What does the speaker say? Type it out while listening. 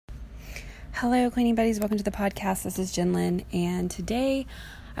Hello, cleaning buddies. Welcome to the podcast. This is Jen Lynn, and today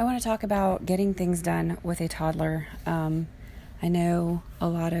I want to talk about getting things done with a toddler. I know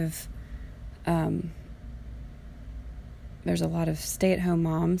there's a lot of stay-at-home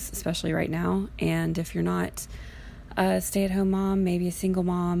moms, especially right now, and if you're not a stay-at-home mom, maybe a single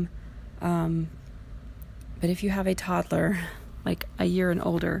mom, but if you have a toddler, like a year and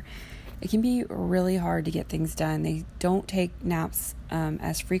older, it can be really hard to get things done. They don't take naps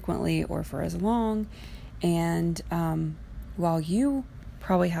as frequently or for as long. And while you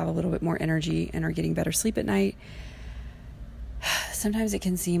probably have a little bit more energy and are getting better sleep at night, sometimes it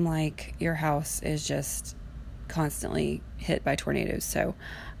can seem like your house is just constantly hit by tornadoes. So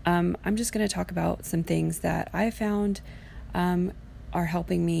I'm just going to talk about some things that I found are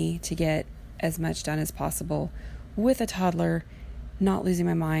helping me to get as much done as possible with a toddler, not losing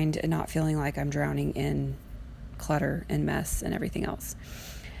my mind and not feeling like I'm drowning in clutter and mess and everything else.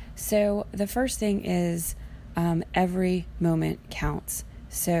 So the first thing is every moment counts.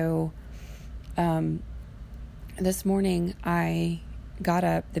 So this morning I got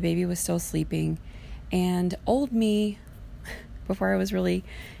up, the baby was still sleeping, and old me, before I was really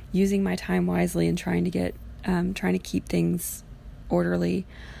using my time wisely and trying to keep things orderly,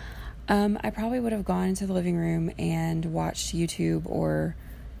 I probably would have gone into the living room and watched YouTube or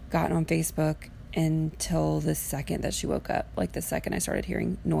gotten on Facebook until the second that she woke up, like the second I started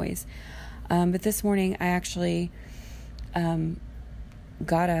hearing noise. But this morning I actually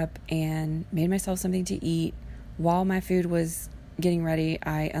got up and made myself something to eat. While my food was getting ready,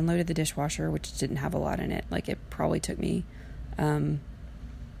 I unloaded the dishwasher, which didn't have a lot in it. Like, it probably took me...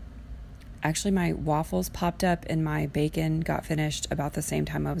 Actually, my waffles popped up and my bacon got finished about the same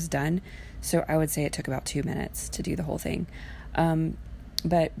time I was done. So I would say it took about 2 minutes to do the whole thing.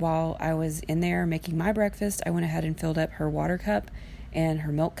 But while I was in there making my breakfast, I went ahead and filled up her water cup and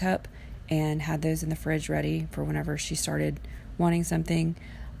her milk cup and had those in the fridge ready for whenever she started wanting something.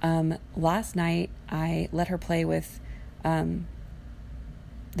 Last night, I let her play with the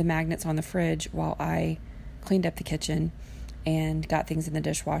magnets on the fridge while I cleaned up the kitchen and got things in the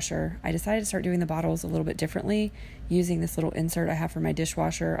dishwasher. I decided to start doing the bottles a little bit differently using this little insert I have for my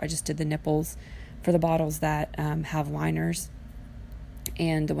dishwasher. I just did the nipples for the bottles that have liners,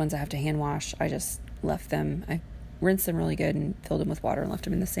 and the ones I have to hand wash, I just left them. I rinsed them really good and filled them with water and left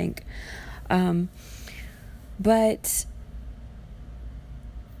them in the sink. But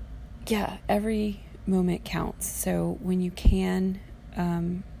yeah, every moment counts. So when you can,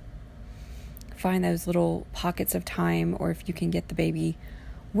 find those little pockets of time, or if you can get the baby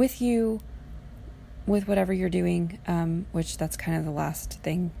with you with whatever you're doing, which that's kind of the last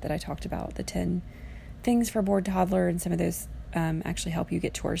thing that I talked about, the 10 things for a bored toddler, and some of those actually help you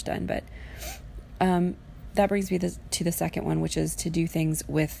get chores done. But that brings me to the second one, which is to do things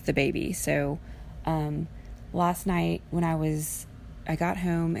with the baby. So last night when I got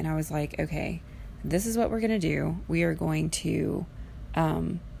home and I was like, okay, this is what we're going to do. We are going to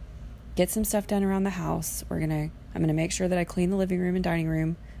get some stuff done around the house. I'm going to make sure that I clean the living room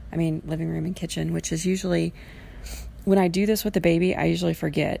and kitchen, which is usually, when I do this with the baby, I usually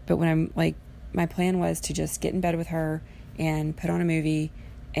forget. But when I'm like, my plan was to just get in bed with her and put on a movie.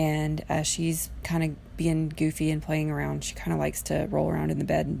 And as she's kind of being goofy and playing around, she kind of likes to roll around in the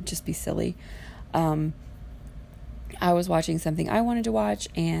bed and just be silly. I was watching something I wanted to watch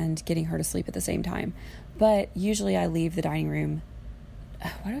and getting her to sleep at the same time. But usually I leave the dining room.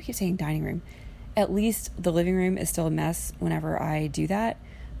 Why do I keep saying dining room? At least the living room is still a mess whenever I do that.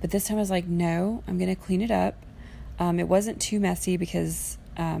 But this time I was like, no, I'm going to clean it up. It wasn't too messy because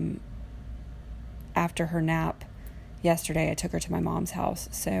after her nap yesterday, I took her to my mom's house.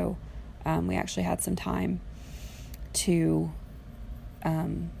 So we actually had some time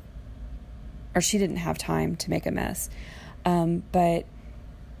or she didn't have time to make a mess. But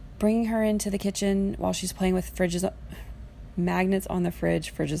bringing her into the kitchen while she's playing with magnets on the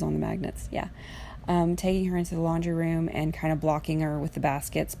fridge, fridges on the magnets, yeah. Taking her into the laundry room and kind of blocking her with the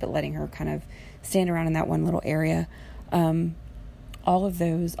baskets, but letting her kind of stand around in that one little area. All of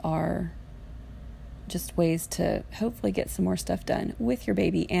those are just ways to hopefully get some more stuff done with your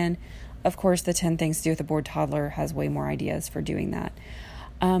baby. And of course, the 10 things to do with a bored toddler has way more ideas for doing that.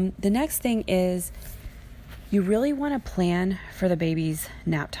 The next thing is you really want to plan for the baby's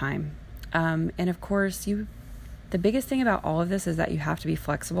nap time. And of course, the biggest thing about all of this is that you have to be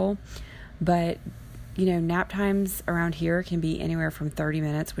flexible, but nap times around here can be anywhere from 30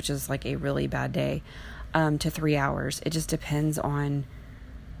 minutes, which is like a really bad day, to 3 hours. It just depends on,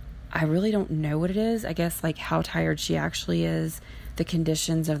 I really don't know what it is. I guess like how tired she actually is, the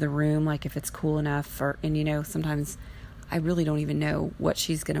conditions of the room, like if it's cool enough, and sometimes I really don't even know what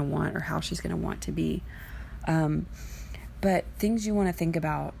she's going to want or how she's going to want to be. But things you want to think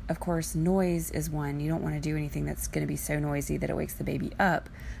about, of course, noise is one. You don't want to do anything that's going to be so noisy that it wakes the baby up.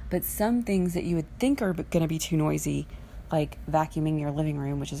 But some things that you would think are going to be too noisy, like vacuuming your living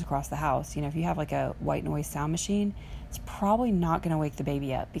room, which is across the house. If you have like a white noise sound machine, it's probably not going to wake the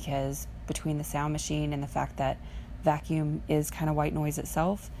baby up, because between the sound machine and the fact that vacuum is kind of white noise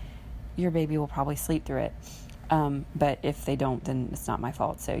itself, your baby will probably sleep through it. But if they don't, then it's not my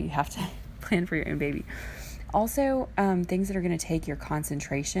fault. So you have to plan for your own baby. Also, things that are going to take your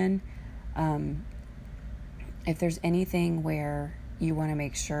concentration. If there's anything where you want to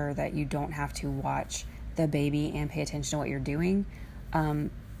make sure that you don't have to watch the baby and pay attention to what you're doing,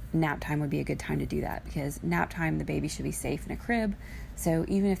 nap time would be a good time to do that, because nap time, the baby should be safe in a crib. So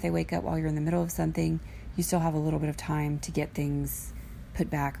even if they wake up while you're in the middle of something, you still have a little bit of time to get things put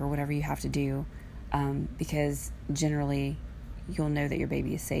back or whatever you have to do, because generally you'll know that your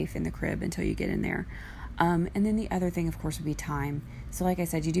baby is safe in the crib until you get in there. And then the other thing, of course, would be time. So like I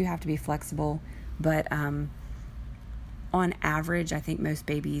said, you do have to be flexible, but on average, I think most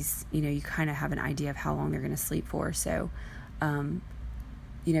babies, you kind of have an idea of how long they're going to sleep for. So,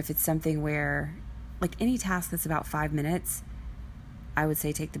 if it's something where, like any task that's about 5 minutes, I would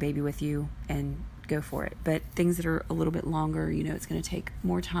say take the baby with you and go for it. But things that are a little bit longer, it's going to take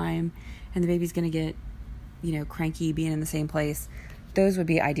more time and the baby's going to get, cranky being in the same place. Those would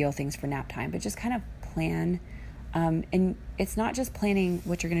be ideal things for nap time, but just kind of plan. And it's not just planning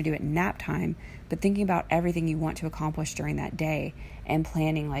what you're going to do at nap time, but thinking about everything you want to accomplish during that day and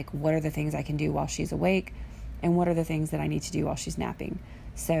planning, like, what are the things I can do while she's awake and what are the things that I need to do while she's napping.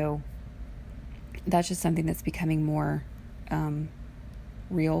 So that's just something that's becoming more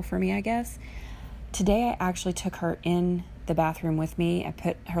real for me, I guess. Today, I actually took her in the bathroom with me. I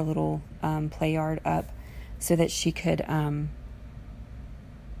put her little play yard up so that she could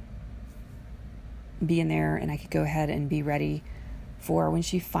be in there and I could go ahead and be ready for when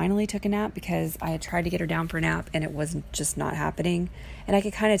she finally took a nap, because I had tried to get her down for a nap and it wasn't just not happening. And I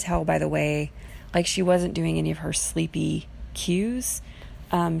could kind of tell by the way, like, she wasn't doing any of her sleepy cues.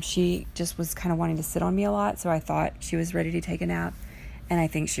 She just was kind of wanting to sit on me a lot. So I thought she was ready to take a nap. And I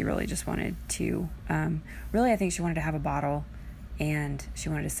think she really just wanted to, I think she wanted to have a bottle and she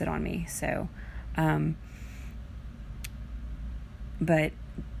wanted to sit on me. So, but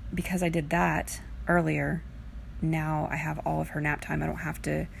because I did that earlier, now I have all of her nap time. I don't have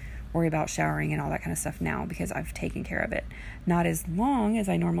to worry about showering and all that kind of stuff now because I've taken care of it. Not as long as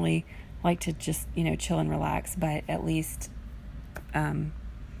I normally like to just, chill and relax, but at least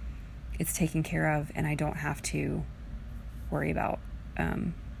it's taken care of and I don't have to worry about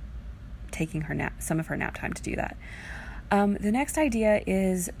taking some of her nap time to do that. The next idea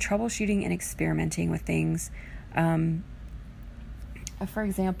is troubleshooting and experimenting with things. For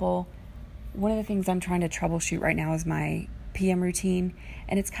example, one of the things I'm trying to troubleshoot right now is my PM routine.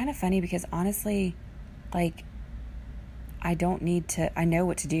 And it's kind of funny because honestly, like, I know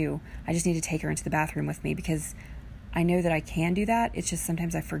what to do. I just need to take her into the bathroom with me because I know that I can do that. It's just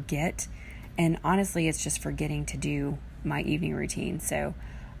sometimes I forget. And honestly, it's just forgetting to do my evening routine. So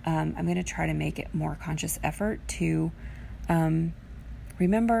I'm going to try to make it more conscious effort to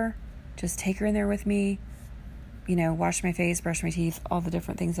remember, just take her in there with me, wash my face, brush my teeth, all the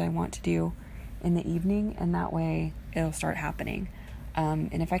different things that I want to do in the evening. And that way it'll start happening.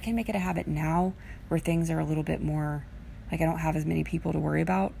 And if I can make it a habit now where things are a little bit more, like I don't have as many people to worry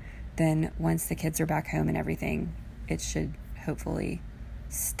about, then once the kids are back home and everything, it should hopefully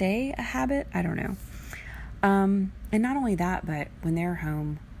stay a habit. I don't know. And not only that, but when they're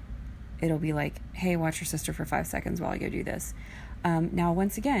home, it'll be like, hey, watch your sister for 5 seconds while I go do this. Now,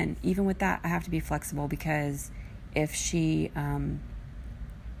 once again, even with that, I have to be flexible because if she's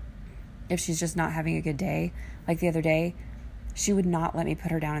just not having a good day, like the other day, she would not let me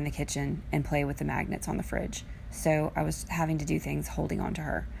put her down in the kitchen and play with the magnets on the fridge. So I was having to do things holding on to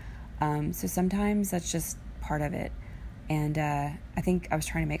her. So sometimes that's just part of it. And I think I was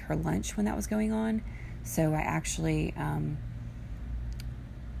trying to make her lunch when that was going on. So I actually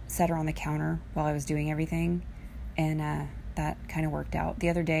set her on the counter while I was doing everything. And that kind of worked out. The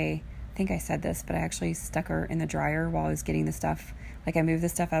other day, I think I said this, but I actually stuck her in the dryer while I was getting the stuff. Like, I moved the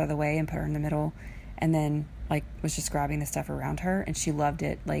stuff out of the way and put her in the middle, and then was just grabbing the stuff around her, and she loved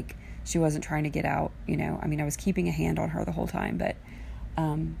it. Like, she wasn't trying to get out, I was keeping a hand on her the whole time, but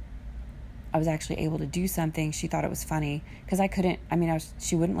I was actually able to do something. She thought it was funny because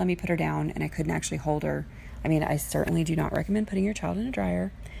she wouldn't let me put her down and I couldn't actually hold her. I certainly do not recommend putting your child in a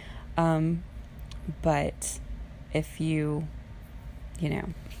dryer. But if you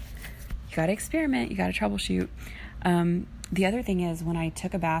got to experiment, you got to troubleshoot. The other thing is, when I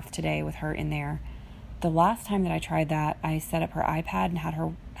took a bath today with her in there, the last time that I tried that, I set up her iPad and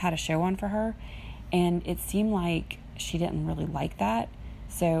had a show on for her, and it seemed like she didn't really like that.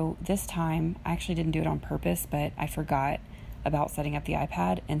 So this time, I actually didn't do it on purpose, but I forgot about setting up the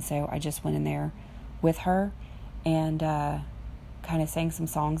iPad, and so I just went in there with her and kind of sang some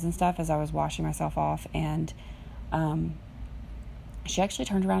songs and stuff as I was washing myself off, and she actually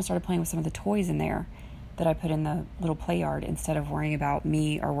turned around and started playing with some of the toys in there that I put in the little play yard, instead of worrying about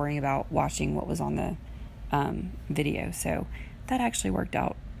me or worrying about watching what was on the video. So that actually worked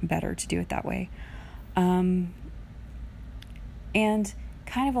out better to do it that way. And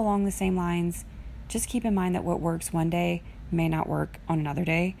kind of along the same lines, just keep in mind that what works one day may not work on another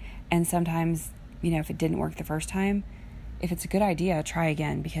day. And sometimes, if it didn't work the first time, if it's a good idea, try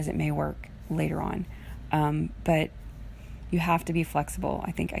again, because it may work later on. But you have to be flexible.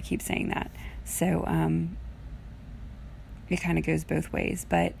 I think I keep saying that. So it kind of goes both ways.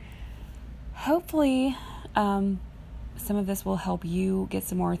 But hopefully some of this will help you get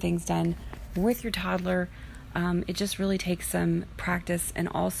some more things done with your toddler. It just really takes some practice. And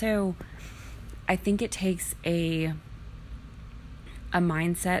also, I think it takes a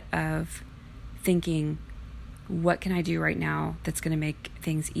mindset of thinking, what can I do right now that's going to make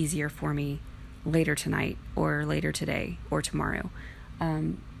things easier for me later tonight or later today or tomorrow.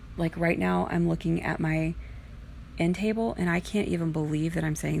 Like right now, I'm looking at my end table, and I can't even believe that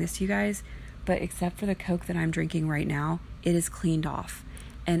I'm saying this to you guys, but except for the Coke that I'm drinking right now, it is cleaned off.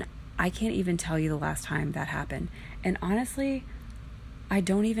 And I can't even tell you the last time that happened. And honestly, I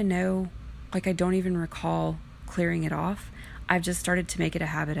don't even know, I don't even recall clearing it off. I've just started to make it a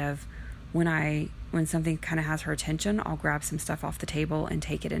habit of when something kind of has her attention, I'll grab some stuff off the table and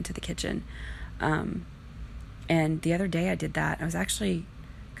take it into the kitchen. And the other day I did that. I was actually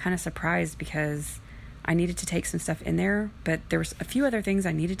kind of surprised because I needed to take some stuff in there, but there was a few other things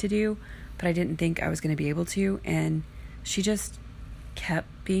I needed to do, but I didn't think I was going to be able to. And she just kept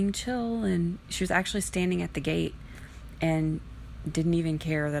being chill, and she was actually standing at the gate and didn't even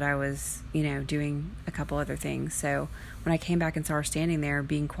care that I was, doing a couple other things. So when I came back and saw her standing there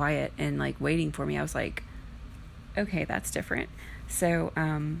being quiet and waiting for me, I was like, okay, that's different. So,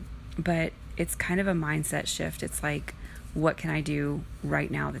 but it's kind of a mindset shift. It's like, what can I do right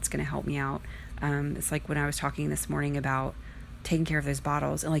now that's going to help me out? It's like when I was talking this morning about taking care of those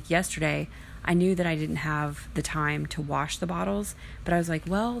bottles, and yesterday I knew that I didn't have the time to wash the bottles, but I was like,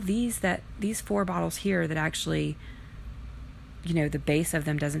 well, these 4 bottles here that actually, the base of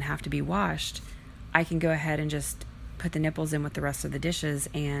them doesn't have to be washed, I can go ahead and just put the nipples in with the rest of the dishes,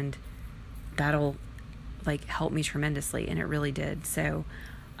 and that'll help me tremendously. And it really did. So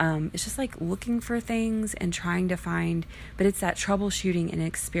it's just looking for things and trying to find, but it's that troubleshooting and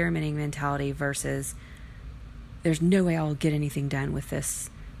experimenting mentality versus there's no way I'll get anything done with this,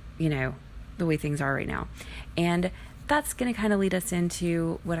 the way things are right now. And that's going to kind of lead us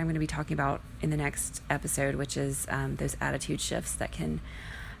into what I'm going to be talking about in the next episode, which is those attitude shifts that can,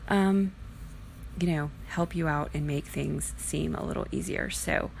 help you out and make things seem a little easier.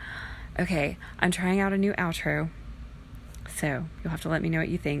 So, okay, I'm trying out a new outro, so you'll have to let me know what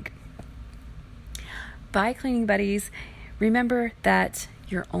you think. Bye, cleaning buddies. Remember that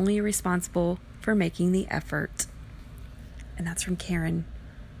you're only responsible for making the effort. And that's from Karen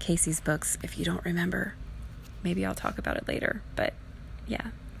Casey's books. If you don't remember, maybe I'll talk about it later. But yeah.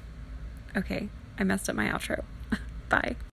 Okay, I messed up my outro. Bye.